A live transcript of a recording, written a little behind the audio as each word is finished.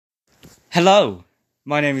Hello,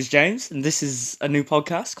 my name is James, and this is a new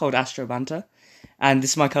podcast called Astro Banter, and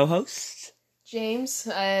this is my co-host. James.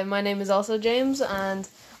 My name is also James, and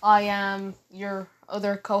I am your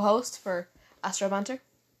other co-host for Astro Banter.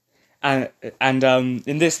 And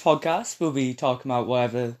in this podcast, we'll be talking about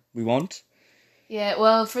whatever we want. Yeah,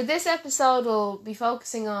 well, for this episode, we'll be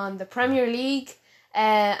focusing on the Premier League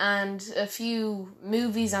and a few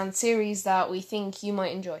movies and series that we think you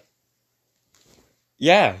might enjoy.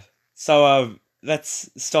 Yeah, so let's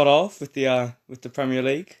start off with the Premier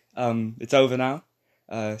League. It's over now.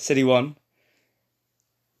 City won.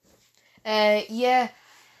 Me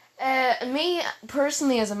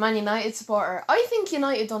personally, as a Man United supporter, I think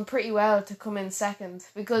United done pretty well to come in second,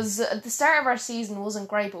 because at the start of our season wasn't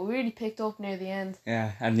great, but we really picked up near the end.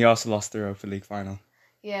 Yeah, and you also lost the Europa League final.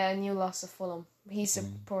 Yeah, and you lost to Fulham. He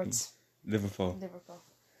supports Liverpool.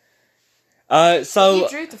 So you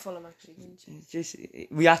drew to Fulham, actually, didn't you?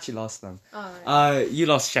 We actually lost them. Oh, right. You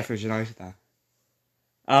lost Sheffield United there.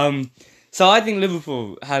 So I think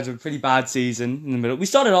Liverpool had a pretty bad season in the middle. We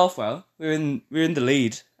started off well. We were in the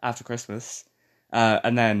lead after Christmas,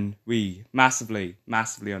 and then we massively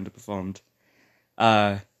underperformed.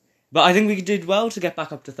 But I think we did well to get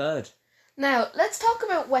back up to third. Now let's talk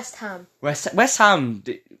about West Ham. West Ham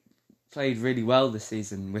played really well this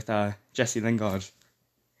season with Jesse Lingard.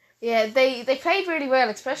 Yeah, they played really well,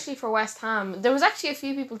 especially for West Ham. There was actually a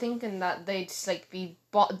few people thinking that they'd just be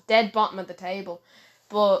dead bottom of the table,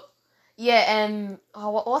 but yeah.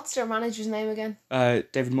 What's their manager's name again?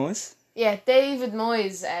 David Moyes. Yeah, David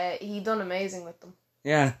Moyes. He done amazing with them.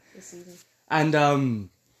 Yeah. This season. And I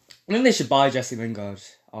think they should buy Jesse Lingard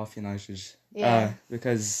off United. Yeah.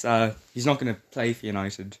 Because he's not going to play for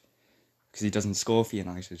United because he doesn't score for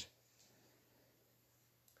United.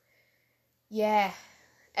 Yeah.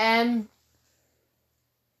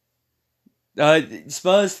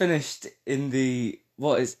 Spurs finished in the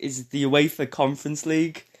is the UEFA Conference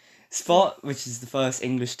League spot, which is the first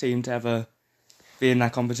English team to ever be in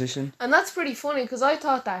that competition. And that's pretty funny, because I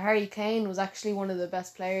thought that Harry Kane was actually one of the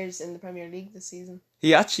best players in the Premier League this season.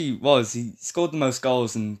 He actually was. He scored the most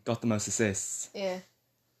goals and got the most assists. Yeah.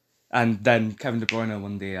 And then Kevin De Bruyne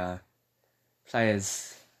won the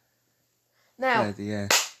Players. Now, yeah.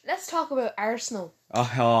 Let's talk about Arsenal.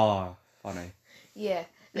 Oh, funny. Yeah.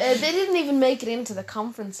 They didn't even make it into the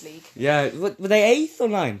Conference League. Yeah, were they 8th or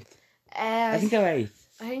 9th? I think they were 8th.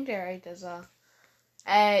 I think they're 8th as well.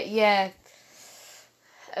 Yeah.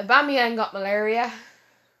 Aubameyang got malaria,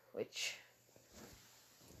 which...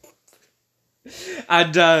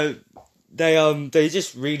 And they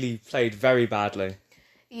just really played very badly.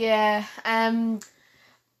 Yeah.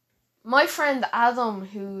 My friend Adam,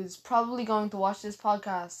 who's probably going to watch this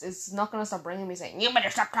podcast, is not going to stop bringing me saying, "You better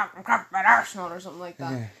stop talking crap about Arsenal," or something like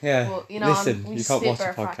that. Yeah. But, Listen, you can't watch a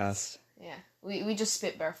podcast. Facts. Yeah. We just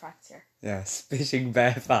spit bare facts here. Yeah, spitting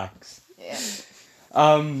bare facts. Yeah.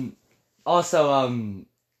 Also,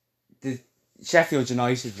 the Sheffield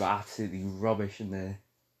United were absolutely rubbish in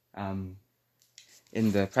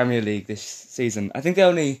the Premier League this season. I think they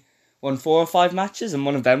only won 4 or 5 matches, and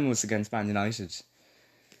one of them was against Man United.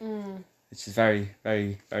 Which is very,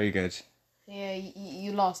 very, very good. Yeah,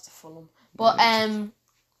 you lost to Fulham. But,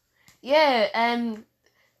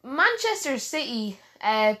 Manchester City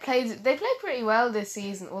played pretty well this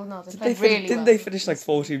season. Well, no, they played really well. Didn't they finish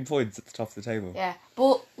 14 points at the top of the table? Yeah,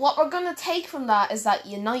 but what we're going to take from that is that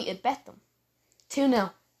United bet them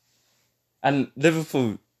 2-0. And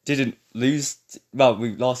Liverpool didn't lose. Well,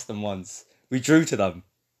 we lost them once. We drew to them.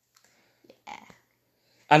 Yeah.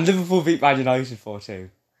 And Liverpool beat Man United 4-2.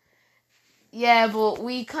 Yeah, but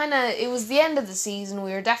it was the end of the season.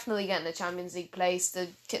 We were definitely getting a Champions League place. There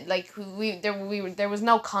was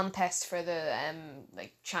no contest for the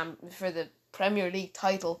for the Premier League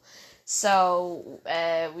title, so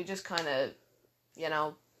we just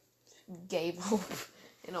gave up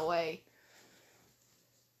in a way.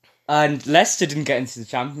 And Leicester didn't get into the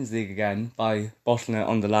Champions League again by bottling it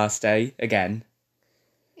on the last day again.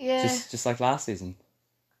 Yeah, just like last season.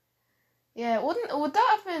 Yeah, would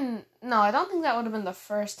that have been... No, I don't think that would have been the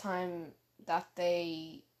first time that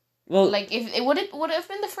they... Well... if it would it have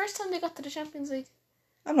been the first time they got to the Champions League?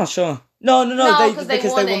 I'm not sure. No, because they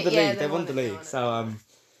won the league. Yeah, they won the league. So,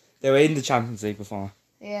 they were in the Champions League before.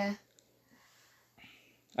 Yeah.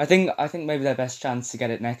 I think maybe their best chance to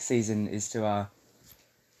get it next season is to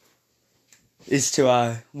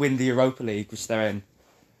win the Europa League, which they're in.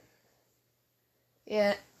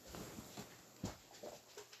 Yeah.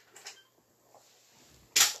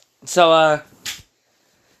 So,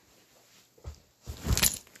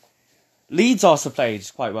 Leeds also played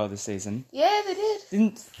quite well this season. Yeah, they did.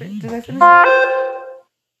 Did they finish?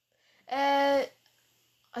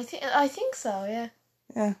 I think so. Yeah.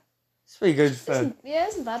 Yeah, it's pretty good for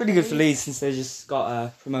Isn't bad. pretty good for Leeds since they just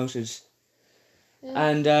got promoted. Yeah.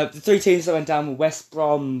 And the three teams that went down were West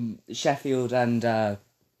Brom, Sheffield, and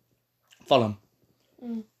Fulham.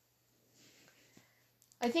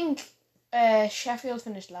 I think Sheffield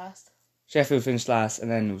finished last. Sheffield finished last,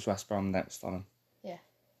 and then it was West Brom, then it was Fulham. Yeah.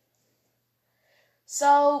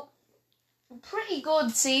 So, pretty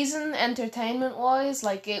good season entertainment wise.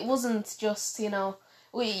 Like, it wasn't just,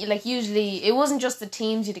 usually it wasn't just the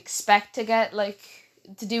teams you'd expect to get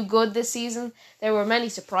to do good this season. There were many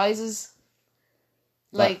surprises,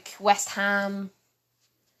 like West Ham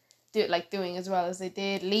doing as well as they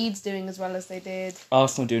did, Leeds doing as well as they did,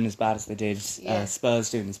 Arsenal doing as bad as they did, Yeah. Spurs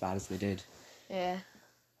doing as bad as they did. yeah.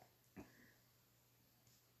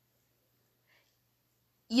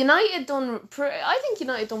 United I think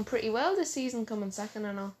United done pretty well this season, coming second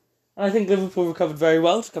or no. I think Liverpool recovered very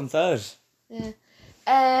well to come third. Yeah.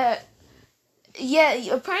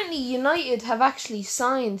 Apparently United have actually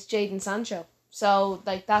signed Jadon Sancho. So,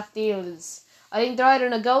 that deal is... I think they're either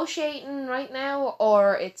negotiating right now,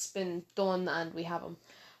 or it's been done and we have him.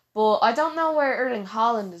 But I don't know where Erling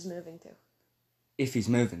Haaland is moving to. If he's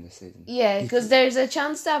moving this season. Yeah, because there's a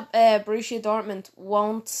chance that Borussia Dortmund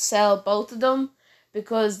won't sell both of them,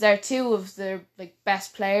 because they're two of their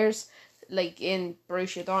best players in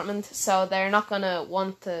Borussia Dortmund. So they're not going to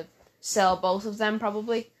want to sell both of them,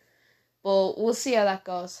 probably. But we'll see how that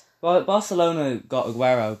goes. Well, Barcelona got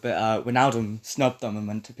Aguero, but Wijnaldum snubbed them and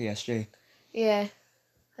went to PSG. Yeah.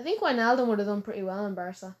 I think Wijnaldum would have done pretty well in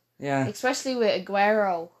Barca. Yeah. Especially with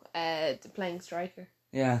Aguero playing striker.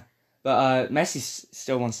 Yeah. But Messi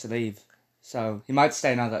still wants to leave. So he might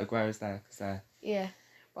stay now that Aguero's there. Yeah.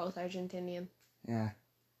 Both Argentinian. Yeah.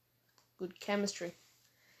 Good chemistry.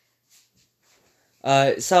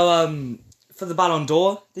 For the Ballon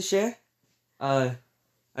d'Or this year, I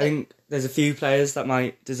think there's a few players that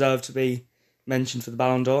might deserve to be mentioned for the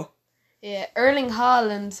Ballon d'Or. Yeah, Erling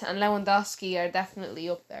Haaland and Lewandowski are definitely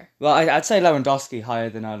up there. Well, I'd say Lewandowski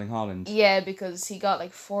higher than Erling Haaland. Yeah, because he got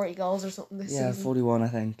 40 goals or something this season. Yeah, 41, I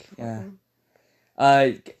think. Yeah.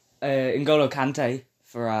 N'Golo Kante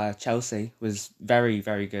for Chelsea was very,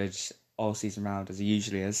 very good all season round, as he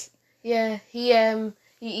usually is. Yeah, he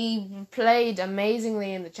played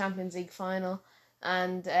amazingly in the Champions League final,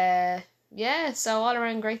 and so all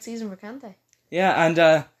around great season for Kante. Yeah,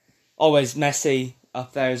 and always Messi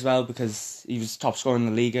up there as well, because he was top scorer in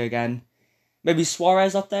the Liga again. Maybe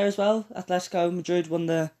Suarez up there as well. Atletico Madrid won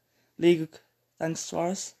the Liga thanks to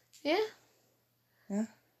Suarez. Yeah. Yeah.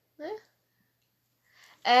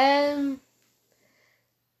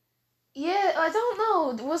 Yeah, I don't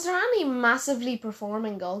know. Was there any massively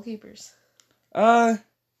performing goalkeepers? I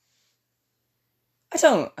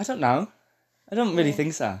don't know. I don't really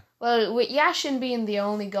think so. Well, with Yashin being the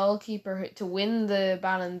only goalkeeper to win the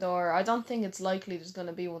Ballon d'Or, I don't think it's likely there's going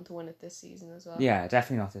to be one to win it this season as well. Yeah,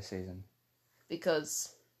 definitely not this season.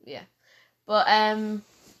 Because, yeah. But, do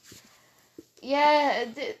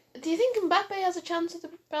you think Mbappe has a chance at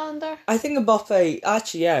the Ballon d'Or? I think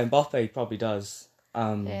Mbappe probably does.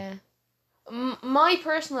 Yeah. My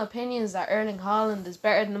personal opinion is that Erling Haaland is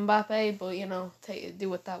better than Mbappe, but, do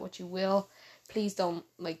with that what you will. Please don't,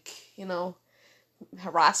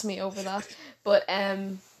 harass me over that. But,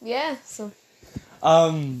 so...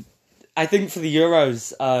 I think for the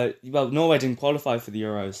Euros, Norway didn't qualify for the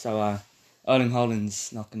Euros, so Erling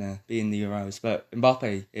Haaland's not going to be in the Euros, but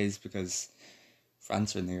Mbappe is because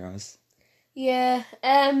France are in the Euros. Yeah,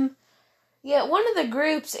 one of the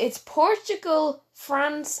groups, it's Portugal,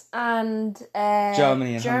 France, and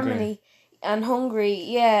Germany and Hungary,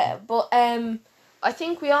 yeah. But I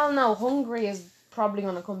think we all know Hungary is probably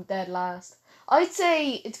going to come dead last. I'd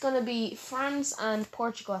say it's going to be France and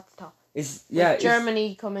Portugal at the top.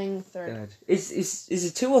 Germany coming third. Is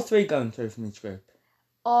it 2 or 3 going through from each group?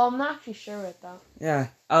 Oh, I'm not actually sure about that. Yeah.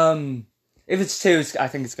 If it's 2, I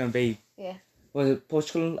think it's going to be... Yeah. Was it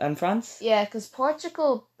Portugal and France? Yeah, because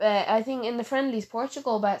Portugal, I think in the friendlies,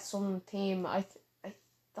 Portugal bet some team, I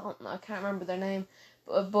don't know, I can't remember their name,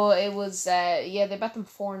 but it was, they bet them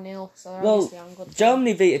 4-0, so they're obviously on good.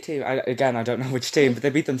 Germany beat a team, I don't know which team, but they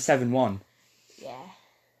beat them 7-1.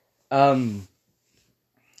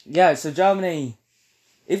 Yeah. So Germany,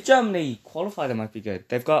 if Germany qualify, they might be good.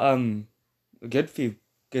 They've got a good few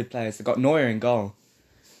good players. They've got Neuer in goal.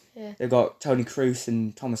 Yeah. They've got Toni Kroos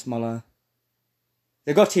and Thomas Muller.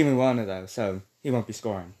 They've got Timo Werner though, so he won't be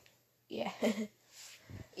scoring. Yeah.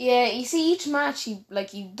 Yeah, you see each match he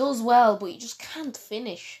does well, but he just can't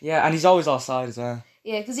finish. Yeah, and he's always offside as well.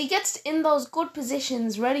 Yeah, because he gets in those good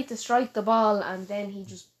positions, ready to strike the ball, and then he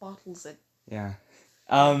just bottles it. Yeah.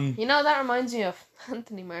 You know, that reminds me of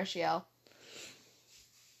Anthony Martial.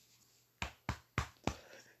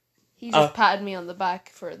 He just patted me on the back,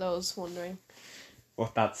 for those wondering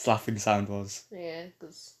what that slapping sound was. Yeah,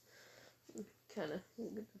 because kind of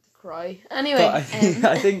cry. Anyway, But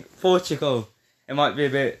I think Portugal, it might be a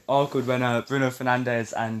bit awkward when Bruno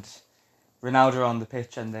Fernandes and Ronaldo are on the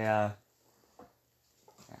pitch and they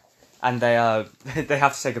they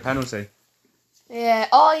have to take a penalty. Yeah.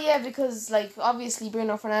 Oh, yeah. Because obviously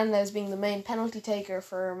Bruno Fernandes being the main penalty taker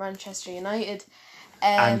for Manchester United,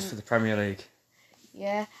 And for the Premier League.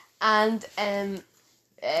 Yeah, and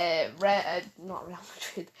not Real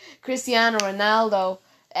Madrid, Cristiano Ronaldo,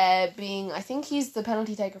 being, I think he's the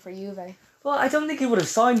penalty taker for Juve. Well, I don't think he would have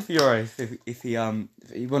signed for Euro if he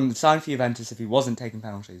wouldn't have signed for Juventus if he wasn't taking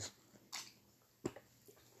penalties.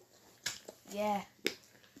 Yeah.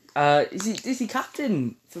 Is he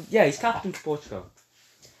captain? He's captain for Portugal.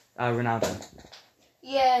 Ronaldo.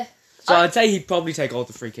 Yeah. So I'd say he'd probably take all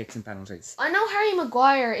the free kicks and penalties. I know Harry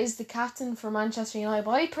Maguire is the captain for Manchester United,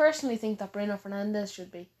 but I personally think that Bruno Fernandes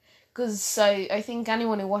should be. Because I think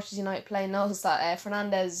anyone who watches United play knows that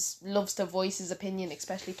Fernandes loves to voice his opinion,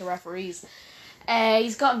 especially to referees.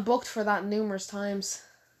 He's gotten booked for that numerous times.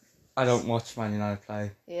 I don't watch Man United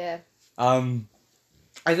play. Yeah.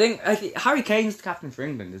 I think Harry Kane's the captain for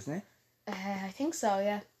England, isn't he? I think so,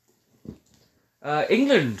 yeah.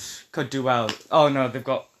 England could do well. Oh no, they've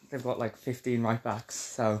got like 15 right backs.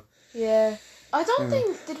 So yeah, I don't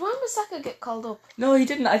think, did Wan-Bissaka get called up? No, he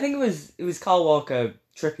didn't. I think it was Kyle Walker,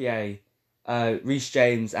 Trippier, Reece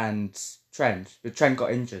James, and Trent. But Trent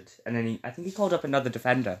got injured, and then I think he called up another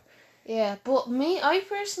defender. Yeah, but I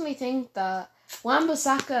personally think that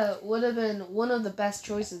Wan-Bissaka would have been one of the best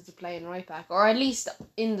choices to play in right back, or at least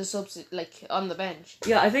in the on the bench.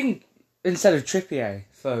 Yeah, I think instead of Trippier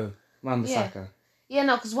for Wan-Bissaka. Yeah,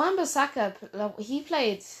 no, because Wan-Bissaka, he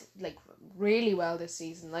played really well this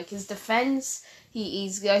season. His defense,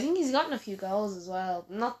 I think he's gotten a few goals as well.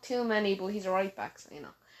 Not too many, but he's a right back, so you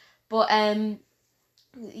know. But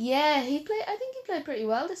yeah, I think he played pretty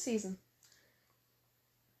well this season.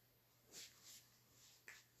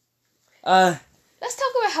 Let's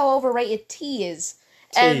talk about how overrated T is.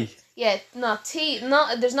 T. Yeah, no, T.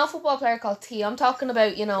 No, there's no football player called T. I'm talking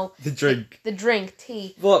about, the drink. The drink,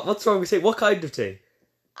 tea. What's wrong with tea? What kind of tea?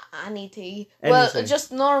 Any tea. Anything. Well,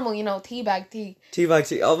 just normal, tea bag tea. Tea bag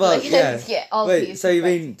tea. Oh well, yeah. Yeah, all Wait, tea is so you tea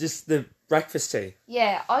bag mean just the breakfast tea?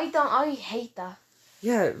 Yeah, I hate that.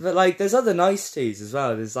 Yeah, but there's other nice teas as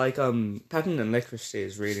well. There's peppermint licorice tea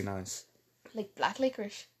is really nice. Like black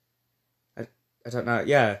licorice. I don't know.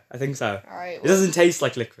 Yeah, I think so. Alright. It doesn't taste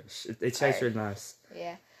like licorice. It tastes really nice.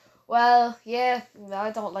 Yeah. Well, yeah, I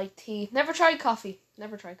don't like tea. Never tried coffee.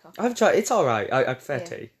 I've tried. It's all right. I prefer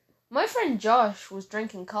tea. My friend Josh was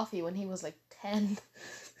drinking coffee when he was 10.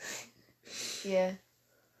 Yeah.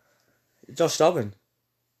 Josh Dobbin.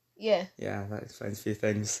 Yeah. Yeah, that explains a few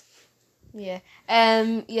things. Yeah.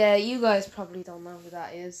 Yeah, you guys probably don't know who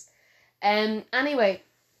that is. Anyway.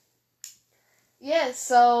 Yeah,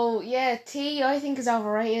 so, yeah, tea I think is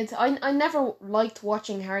overrated. I never liked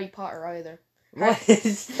watching Harry Potter either. What?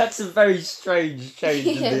 That's a very strange change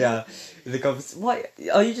in the conversation. Why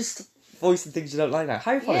are you just voicing things you don't like now?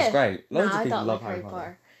 Harry Potter's great. Loads of people love Harry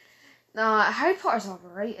Potter. No, Harry Potter's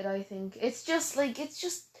overrated, I think. It's just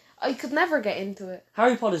I could never get into it.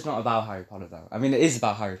 Harry Potter's not about Harry Potter though. I mean, it is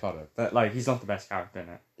about Harry Potter, but he's not the best character in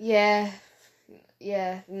it.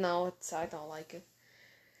 Yeah, no, I don't like it.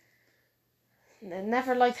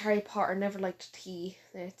 Never liked Harry Potter, never liked tea.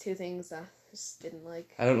 They're two things that I just didn't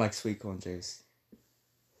like. I don't like sweet corn juice.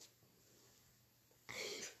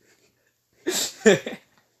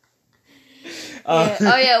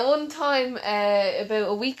 One time about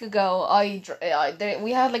a week ago,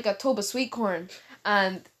 we had a tub of sweet corn,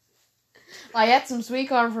 and I ate some sweet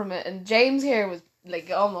corn from it, and James here was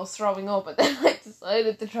almost throwing up, and then I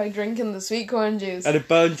decided to try drinking the sweet corn juice. And it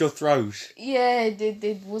burned your throat. Yeah,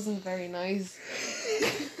 it wasn't very nice.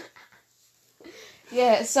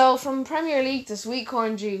 Yeah, so from Premier League to sweet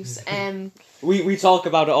corn juice, we talk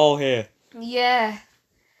about it all here. Yeah.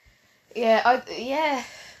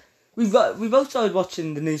 We both started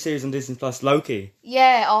watching the new series on Disney Plus, Loki.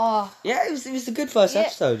 Yeah, oh. Yeah, it was a good first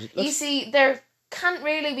episode. You see, there can't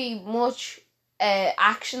really be much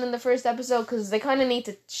action in the first episode because they kind of need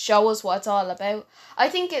to show us what it's all about. I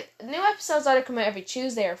think new episodes either come out every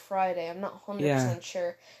Tuesday or Friday. I'm not 100%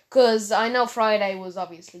 sure. Because I know Friday was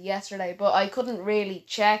obviously yesterday, but I couldn't really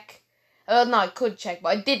check. Well, no, I could check, but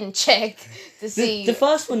I didn't check to see. The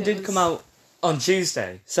first one did come out on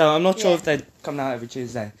Tuesday, so I'm not sure if they'd come out every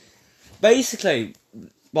Tuesday. Basically,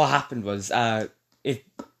 what happened was,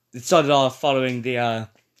 it started off following the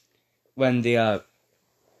when the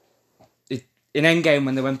in Endgame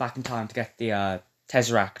when they went back in time to get the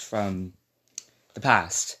Tesseract from the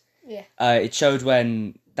past. Yeah. It showed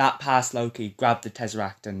when that past Loki grabbed the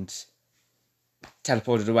Tesseract and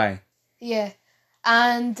teleported away. Yeah,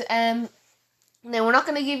 and now we're not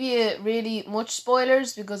going to give you really much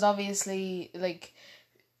spoilers because obviously, like,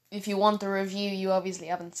 if you want a review, you obviously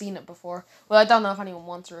haven't seen it before. Well, I don't know if anyone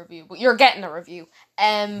wants a review, but you're getting a review.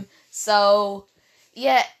 So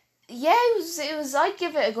yeah, it was. I'd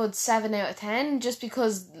give it a good 7 out of 10, just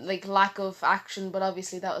because like lack of action, but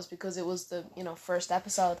obviously that was because it was the first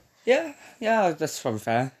episode. Yeah, that's probably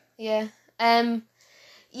fair. Yeah.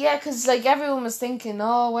 Yeah, because like everyone was thinking,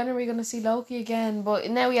 oh, when are we going to see Loki again? But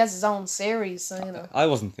now he has his own series, so I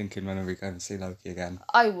wasn't thinking when are we going to see Loki again.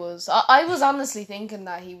 I was honestly thinking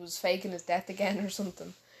that he was faking his death again or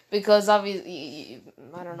something, because obviously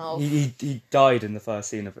I don't know. He died in the first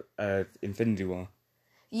scene of Infinity War.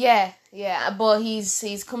 Yeah, but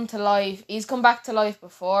he's come to life. He's come back to life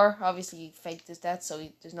before. Obviously, he faked his death, so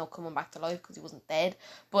there's no coming back to life because he wasn't dead.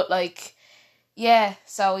 But like. Yeah,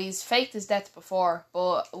 so he's faked his death before,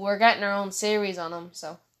 but we're getting our own series on him,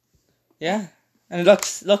 so. Yeah, and it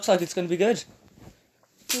looks like it's going to be good.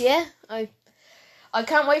 Yeah, I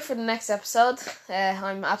can't wait for the next episode.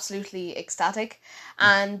 I'm absolutely ecstatic,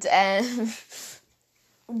 and yeah,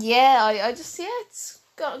 it's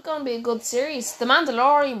gonna be a good series. The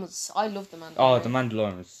Mandalorian I love The Mandalorian. Oh, The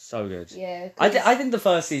Mandalorian was so good. Yeah, I think the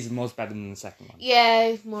first season was better than the second one.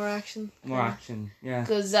 Yeah, more action. More action, yeah.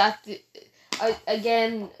 Because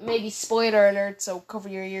again, maybe spoiler alert, so cover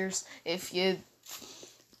your ears if you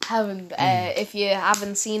haven't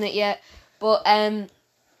seen it yet. But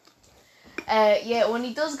yeah, when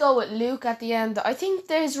he does go with Luke at the end, I think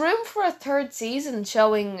there's room for a third season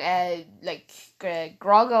showing like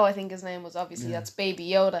Grogu, I think his name was, obviously that's Baby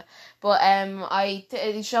Yoda. But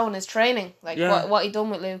he's showing his training, like what he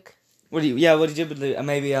done with Luke. What he did with Luke, and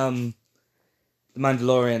maybe the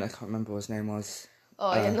Mandalorian. I can't remember what his name was.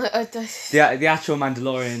 Oh yeah, no, the actual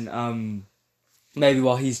Mandalorian. Maybe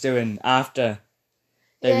what he's doing after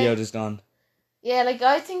Baby Yoda's gone. Yeah, like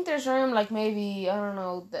I think there's room, like maybe I don't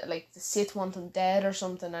know, like the Sith want him dead or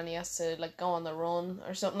something, and he has to like go on the run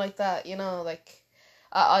or something like that. Like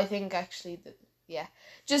I think actually that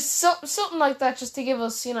just something like that, just to give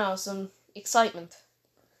us some excitement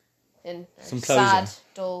in some sad,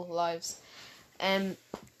 dull lives.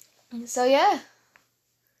 So yeah.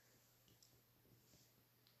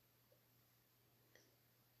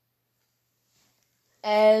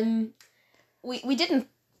 We didn't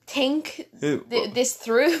think this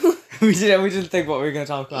through. we didn't think what we were going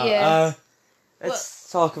to talk about. Yeah. Let's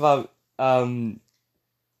talk about Nerf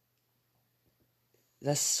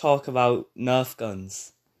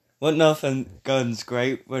guns. Weren't Nerf guns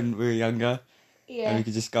great when we were younger? Yeah. And we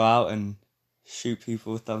could just go out and shoot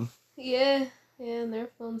people with them. Yeah, Nerf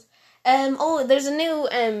guns. There's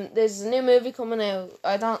a new movie coming out.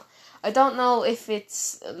 I don't know if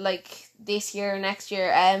it's like this year or next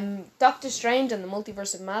year. Doctor Strange and the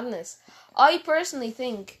Multiverse of Madness. I personally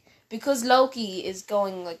think, because Loki is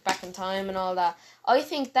going like back in time and all that, I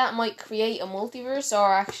think that might create a multiverse,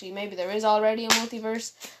 or actually maybe there is already a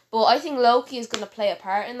multiverse. But I think Loki is going to play a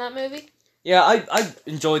part in that movie. Yeah, I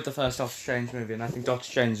enjoyed the first Doctor Strange movie, and I think Doctor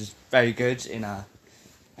Strange is very good in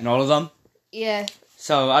all of them. Yeah.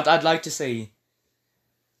 So I'd like to see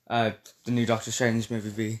the new Doctor Strange movie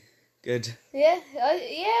be good. Yeah,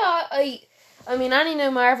 I mean, any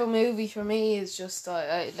new Marvel movie for me is just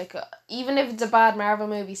even if it's a bad Marvel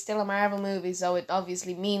movie, still a Marvel movie, so it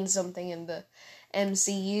obviously means something in the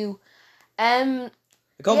MCU. I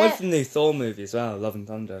can't wait for the new Thor movie as well, Love and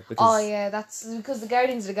Thunder. Because that's because the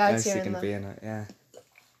Guardians of the Galaxy are going to be in it. Yeah.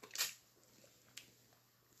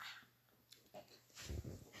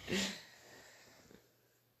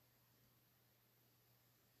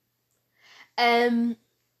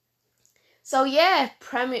 So yeah,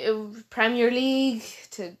 Premier League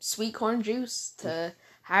to Sweet Corn Juice to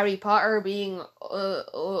Harry Potter being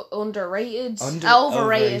underrated,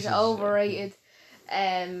 overrated.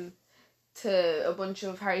 To a bunch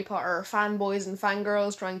of Harry Potter fanboys and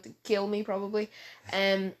fangirls trying to kill me probably.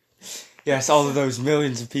 Yes, all of those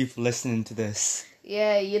millions of people listening to this.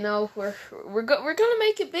 Yeah, we're gonna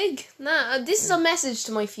make it big. This is a message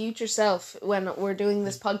to my future self when we're doing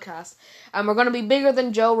this podcast, and we're gonna be bigger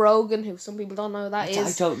than Joe Rogan, who some people don't know who that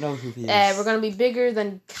is. I don't know who he is. We're gonna be bigger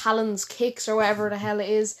than Callan's Kicks or whatever the hell it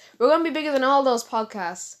is. We're gonna be bigger than all those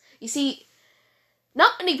podcasts. You see,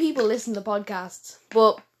 not many people listen to podcasts,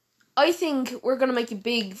 but I think we're gonna make it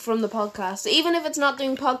big from the podcast. Even if it's not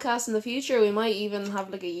doing podcasts in the future, we might even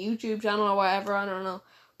have like a YouTube channel or whatever. I don't know.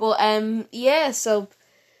 But yeah, so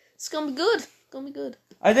it's gonna be good. Gonna be good.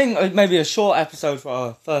 I think maybe a short episode for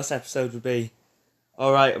our first episode would be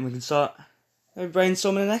alright, and we can start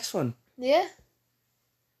brainstorming the next one. Yeah.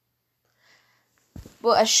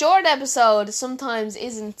 But a short episode sometimes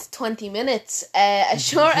isn't 20 minutes. A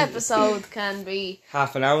short episode can be...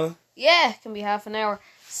 Half an hour? Yeah, it can be half an hour.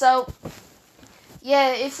 So,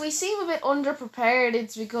 yeah, if we seem a bit underprepared,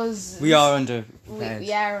 it's because... We are underprepared.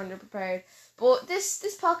 We are underprepared. But this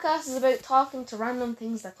podcast is about talking to random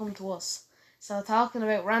things that come to us. So talking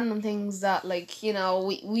about random things that, like, you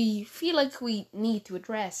know, we feel like we need to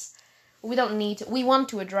address. We don't need to. We want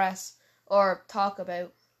to address or talk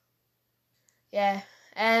about. Yeah.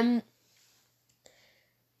 A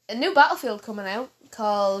new Battlefield coming out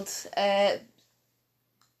called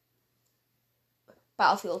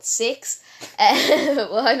Battlefield 6.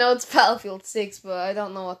 Well, I know it's Battlefield 6, but I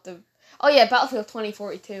don't know what the... Oh yeah, Battlefield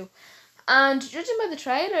 2042. And judging by the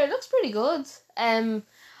trailer, it looks pretty good.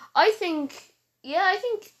 I think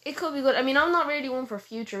it could be good. I mean, I'm not really one for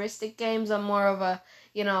futuristic games. I'm more of a,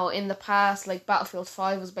 you know, in the past, like Battlefield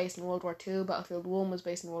 5 was based in World War 2, Battlefield 1 was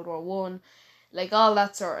based in World War 1, like all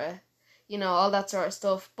that sort of, you know, all that sort of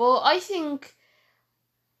stuff. But I think,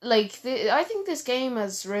 like, I think this game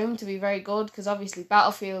has room to be very good, because obviously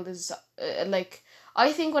Battlefield is, like,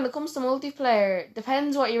 I think when it comes to multiplayer,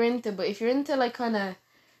 depends what you're into, but if you're into, like, kind of,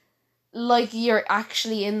 like, you're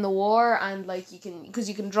actually in the war, and, like, you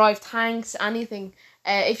can drive tanks, anything.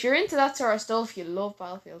 If you're into that sort of stuff, you love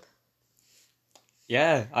Battlefield.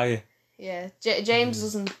 Yeah, Yeah, James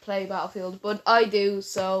doesn't play Battlefield, but I do,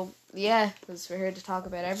 so, yeah, because we're here to talk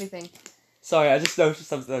about everything. Sorry, I just noticed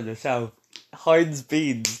something on your shelf. Heinz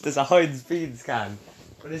Beans. There's a Heinz Beans can.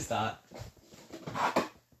 What is that?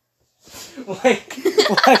 Why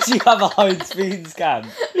do you have a Heinz Beans can?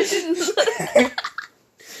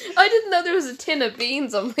 I didn't know there was a tin of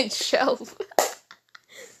beans on my shelf.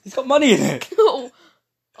 It's got money in it. Oh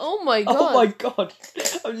my god. Oh my god.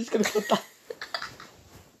 I'm just going to put that.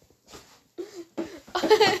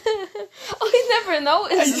 I never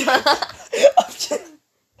noticed that.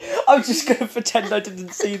 I'm just going to pretend I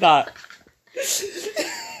didn't see that.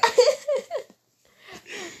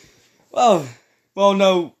 Well,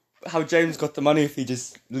 no, how James got the money if he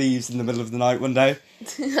just leaves in the middle of the night one day.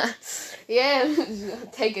 Yeah,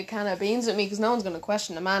 take a can of beans with me, because no one's going to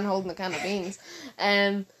question a man holding a can of beans.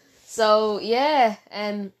 So, yeah,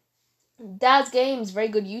 Dad's Games, very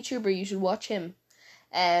good YouTuber, you should watch him.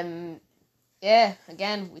 Yeah,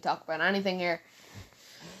 again, we talk about anything here.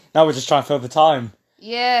 Now we're just trying to fill the time.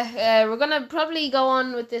 Yeah, we're going to probably go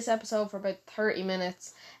on with this episode for about 30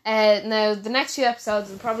 minutes. Now, the next few episodes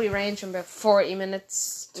will probably range from about 40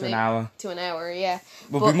 minutes to an hour. To an hour, yeah.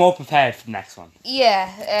 We'll be more prepared for the next one.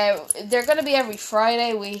 Yeah, they're going to be every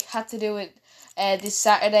Friday. We had to do it this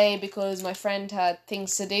Saturday because my friend had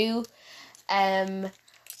things to do.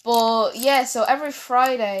 But, yeah, so every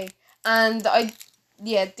Friday. And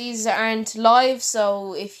these aren't live,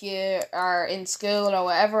 so if you are in school or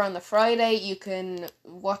whatever on the Friday, you can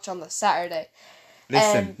watch on the Saturday.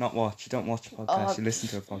 Listen, not watch. You don't watch a podcast, you listen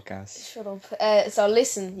to a podcast. Shut up. So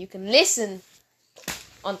listen, you can listen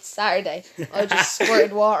on Saturday. I just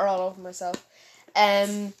squirted water all over myself.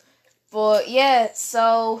 But yeah,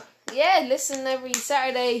 so yeah, listen every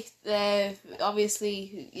Saturday.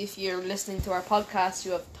 Obviously, if you're listening to our podcast,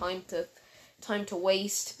 you have time to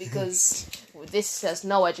waste, because this has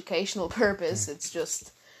no educational purpose. It's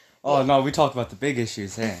just... Oh, no, we talk about the big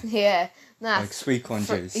issues here. Yeah. Nah, like sweet corn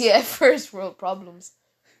juice. Yeah, first world problems.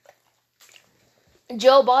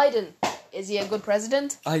 Joe Biden, is he a good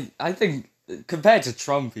president? I think, compared to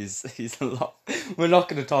Trump, he's a lot... We're not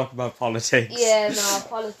going to talk about politics. Yeah, no,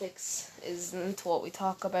 politics isn't what we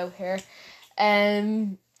talk about here.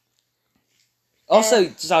 Also,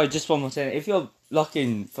 sorry, just one more thing. If you're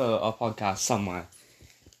looking for our podcast somewhere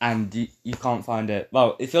and you can't find it,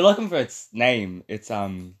 well, if you're looking for its name, it's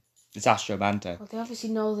Astro Banter. Well, they obviously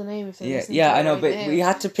know the name if they're listening to it I know, right but now. we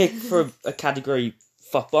had to pick for a category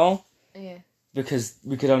football. Yeah. Because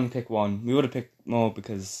we could only pick one. We would have picked more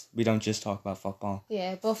because we don't just talk about football.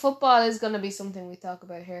 Yeah, but football is going to be something we talk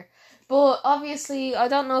about here. But obviously, I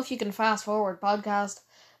don't know if you can fast forward podcasts,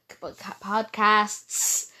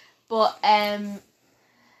 but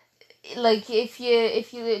like if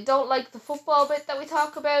you don't like the football bit that we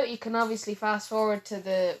talk about, you can obviously fast forward to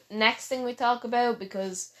the next thing we talk about,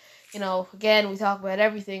 because, you know, again, we talk about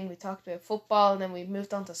everything. We talked about football, and then we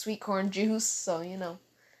moved on to sweet corn juice, so, you know.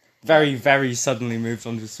 Very, very suddenly moved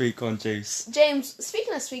on to sweet corn juice. James,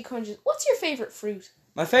 speaking of sweet corn juice, what's your favourite fruit?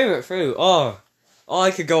 My favourite fruit? Oh,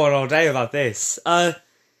 I could go on all day about this. Are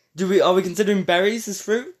we considering berries as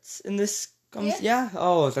fruits in this Yeah.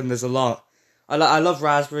 Oh, then there's a lot. I love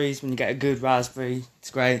raspberries when you get a good raspberry. It's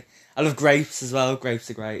great. I love grapes as well. Grapes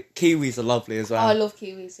are great. Kiwis are lovely as well. Oh, I love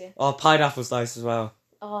kiwis, yeah. Oh, pineapple's nice as well.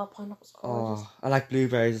 Oh, pineapple's gorgeous. Oh, I like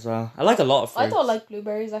blueberries as well. I like a lot of fruits. I don't like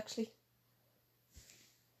blueberries, actually.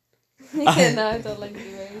 Yeah, no, I don't like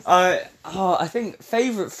blueberries. I think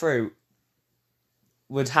favourite fruit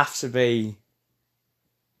would have to be...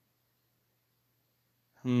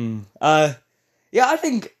 Yeah, I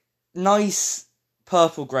think nice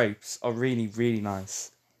purple grapes are really, really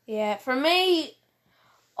nice. Yeah, for me,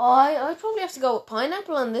 I'd probably have to go with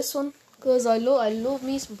pineapple on this one, because I love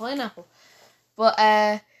me some pineapple. But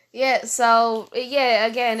yeah, so yeah,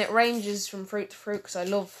 again, it ranges from fruit to fruit, because I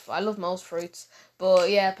love most fruits. But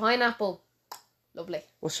yeah, pineapple, lovely.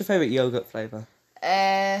 What's your favourite yogurt flavour?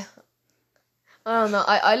 I don't know.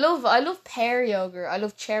 I love pear yogurt. I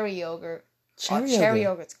love cherry yogurt. Cherry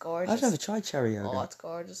yogurt's gorgeous. I've never tried cherry yogurt. Oh, it's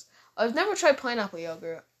gorgeous. I've never tried pineapple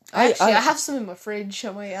yogurt. I have some in my fridge.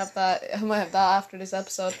 I might have that after this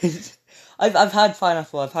episode. I've had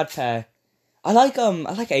pineapple. I've had pear. I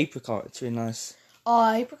like apricot. It's really nice.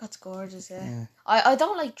 Oh, apricot's gorgeous. Yeah. I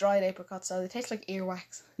don't like dried apricots though. They taste like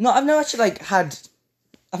earwax. No, I've never actually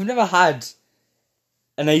I've never had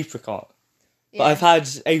an apricot. But I've had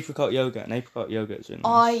apricot yogurt, and apricot yogurt is really nice.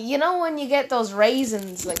 Oh, you know when you get those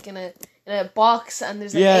raisins like in a box and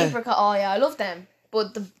there's like apricot. Oh yeah, I love them.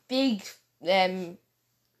 But the big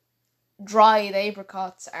dried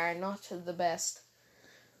apricots are not the best.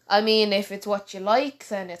 I mean, if it's what you like,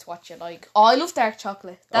 then it's what you like. Oh, I love dark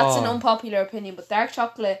chocolate. That's an unpopular opinion, but dark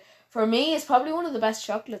chocolate for me is probably one of the best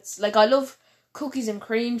chocolates. Like I love cookies and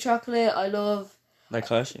cream chocolate. I love like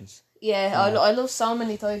Hershey's. Yeah, I love so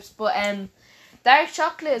many types, but dark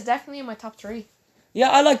chocolate is definitely in my top 3. Yeah,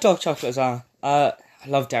 I like dark chocolate as well. I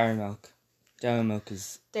love Dairy Milk. Dairy Milk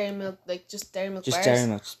is... Dairy Milk, like just Dairy Milk just bars? Dairy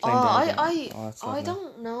Milk, just plain Dairy Milk. I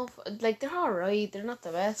don't know. Like, they're alright. They're not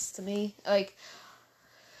the best to me. Like,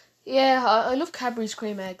 yeah, I love Cadbury's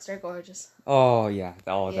cream eggs. They're gorgeous. Oh, yeah.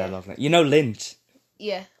 Oh, they're lovely. You know Lindt?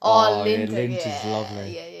 Yeah. Oh, Lindt. Yeah, Lindt is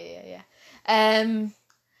lovely. Yeah.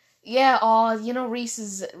 Yeah, you know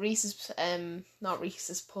Reese's, not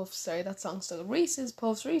Reese's Puffs, sorry, that song's still, Reese's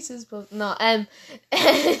Puffs, no, like,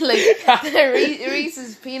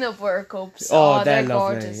 Reese's Peanut Butter Cups, they're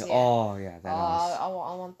gorgeous, yeah. Oh, yeah, they're nice. I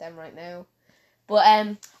want them right now, but,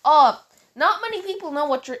 not many people know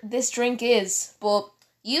what this drink is, but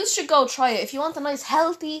you should go try it, if you want a nice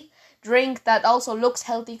healthy drink that also looks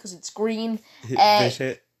healthy, because it's green,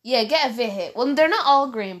 yeah, get a Vit-Hit. Well, they're not all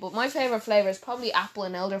green, but my favourite flavour is probably apple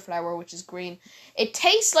and elderflower, which is green. It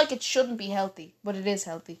tastes like it shouldn't be healthy, but it is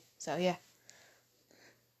healthy. So, yeah.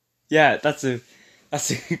 Yeah, it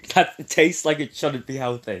tastes like it shouldn't be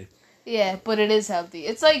healthy. Yeah, but it is healthy.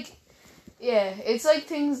 It's like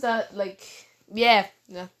things that, like,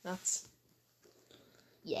 that's...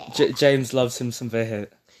 Yeah. James loves him some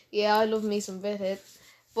Vit-Hit. Yeah, I love me some Vit-Hit.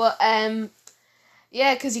 But,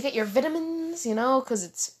 yeah, because you get your vitamins, you know, because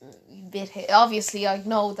it's Vit-Hit. Obviously, I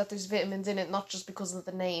know that there's vitamins in it, not just because of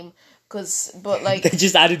the name, but like... They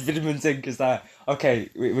just added vitamins in because okay,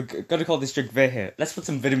 we're going to call this drink Vit-Hit. Let's put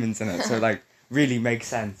some vitamins in it, so, like, really makes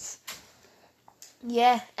sense.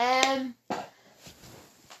 Yeah,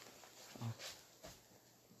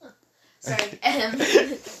 sorry,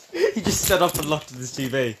 He just stood up and looked at his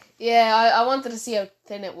TV. Yeah, I wanted to see how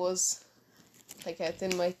thin it was. Like, how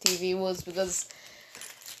thin my TV was, because...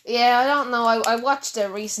 Yeah, I don't know. I watched a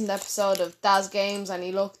recent episode of Daz Games and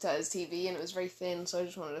he looked at his TV and it was very thin, so I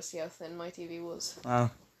just wanted to see how thin my TV was. Wow.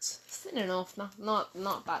 It's thin enough, not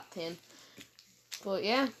that thin. But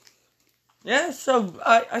yeah. Yeah, so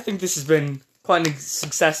I think this has been quite a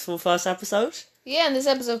successful first episode. Yeah, and this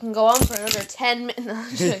episode can go on for another 10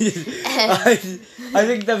 minutes. I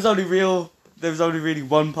think there was only really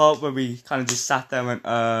one part where we kind of just sat there and went,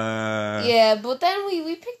 Yeah, but then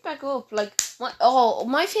we picked back up. Like,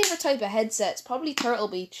 my favourite type of headset is probably Turtle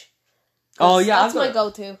Beach. Oh, yeah. That's my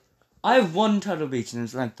go-to. I have one Turtle Beach, and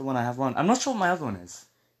it's like the one I have one. I'm not sure what my other one is.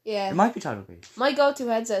 Yeah. It might be Turtle Beach. My go-to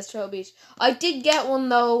headset is Turtle Beach. I did get one,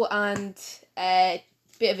 though, and a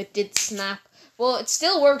bit of it did snap. Well, it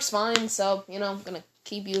still works fine, so, you know, I'm going to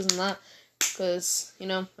keep using that. Because, you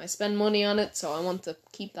know, I spend money on it, so I want to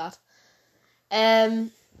keep that.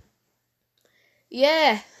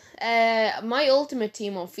 Yeah, my ultimate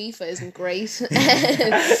team on FIFA isn't great.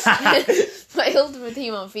 My ultimate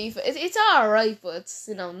team on FIFA, it's alright, but it's,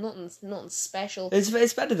 you know, nothing special.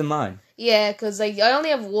 It's better than mine. Yeah, because like I only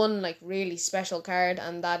have one like really special card,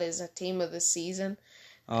 and that is a team of the season.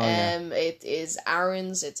 Oh, yeah. It is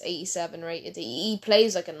Aaron's. It's 87 rated. He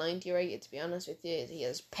plays like a 90 rated, to be honest with you. He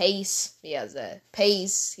has pace. He has a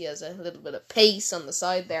pace. He has a little bit of pace on the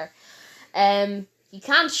side there. He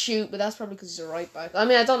can't shoot, but that's probably because he's a right back. I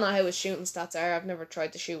mean, I don't know how his shooting stats are. I've never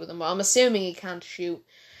tried to shoot with him, but I'm assuming he can't shoot.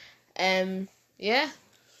 Yeah.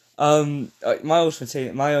 My ultimate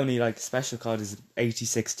team, my only like special card is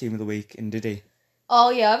 86 team of the week in Diddy. Oh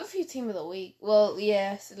yeah, I have a few team of the week. Well,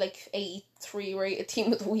 yeah, like 83 rated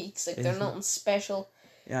team of the weeks. Like they're nothing special.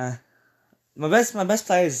 Yeah, my best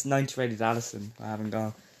player is 90 rated Allison. I haven't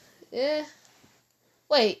gone. Yeah.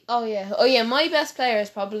 Wait. Oh yeah. My best player is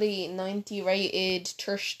probably 90 rated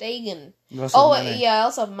Ter Stegen. Mane. Yeah. I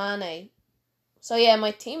also have Mane. So yeah,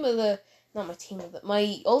 my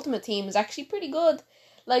ultimate team is actually pretty good.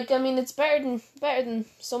 Like, I mean, it's better than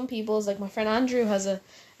some people's. Like, my friend Andrew has an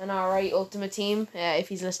alright ultimate team. If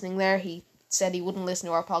he's listening there, he said he wouldn't listen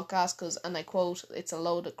to our podcast because, and I quote, it's a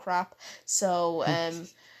load of crap. So,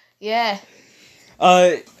 yeah.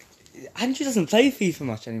 Andrew doesn't play FIFA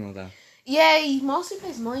much anymore, though. Yeah, he mostly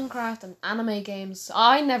plays Minecraft and anime games.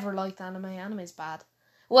 I never liked anime. Anime's bad.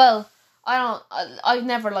 Well, I've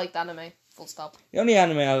never liked anime. Full stop. The only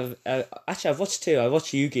anime I've watched two. I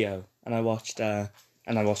watched Yu-Gi-Oh! And I watched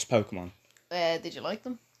Pokemon. Did you like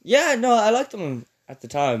them? Yeah, no, I liked them at the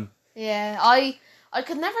time. Yeah, I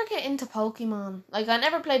could never get into Pokemon. Like, I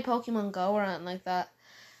never played Pokemon Go or anything like that.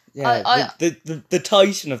 Yeah, the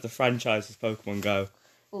titan of the franchise was Pokemon Go.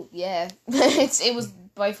 Oh, yeah. It was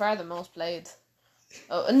by far the most played.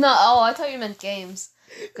 I thought you meant games.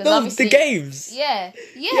 No, the games. Yeah,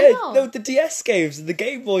 no, the DS games and the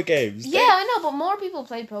Game Boy games. Yeah, I know, but more people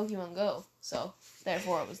played Pokemon Go, so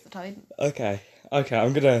therefore it was the Titan. Okay,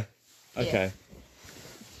 I'm gonna. Okay.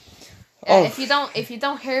 Yeah. If you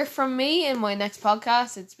don't hear from me in my next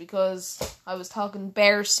podcast, it's because I was talking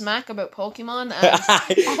bear smack about Pokemon.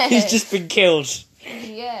 And, he's just been killed.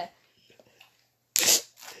 Yeah.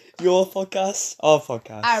 Your podcast, our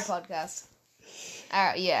podcast. Our podcast.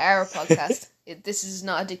 Our podcast. This is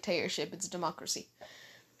not a dictatorship; it's a democracy.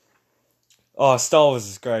 Oh, Star Wars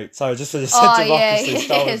is great. Sorry, just for the sense of democracy,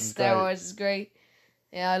 Star Wars is great. Star Wars is great.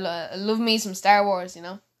 Yeah, I love me some Star Wars, you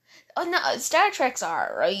know. Oh no, Star Trek's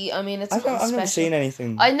alright. I mean, it's I've never seen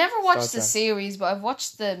anything. I never watched the series, but I've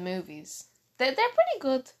watched the movies. They're pretty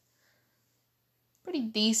good. Pretty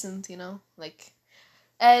decent, you know. Like,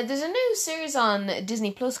 there's a new series on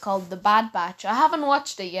Disney Plus called The Bad Batch. I haven't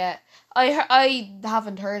watched it yet. I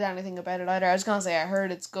haven't heard anything about it either. I was gonna say I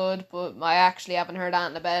heard it's good, but I actually haven't heard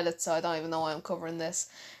anything about it, so I don't even know why I'm covering this,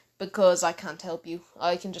 because I can't help you.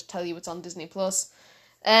 I can just tell you it's on Disney Plus.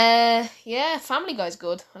 Yeah, Family Guy's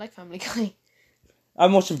good. I like Family Guy.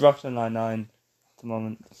 I'm watching Brooklyn Nine-Nine at the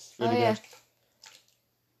moment. It's really good.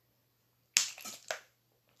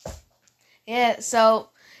 Yeah, so,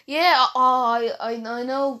 yeah, I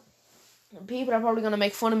know people are probably going to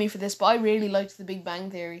make fun of me for this, but I really liked The Big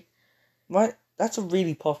Bang Theory. What? That's a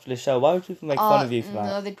really popular show. Why would people make fun of you for that?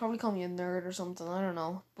 No, they'd probably call me a nerd or something. I don't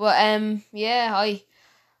know. But,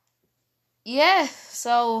 yeah,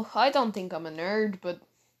 so I don't think I'm a nerd, but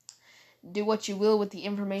do what you will with the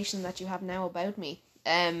information that you have now about me.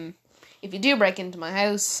 If you do break into my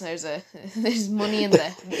house, there's money in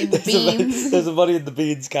the beans. There's a money in the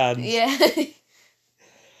beans can. Yeah.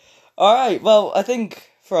 Alright, well, I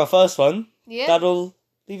think for our first one, yeah, that'll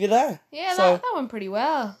leave you there. Yeah, so, that went pretty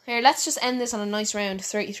well. Here, let's just end this on a nice round,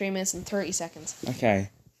 33 minutes and 30 seconds.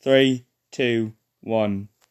 Okay. 3, 2, 1.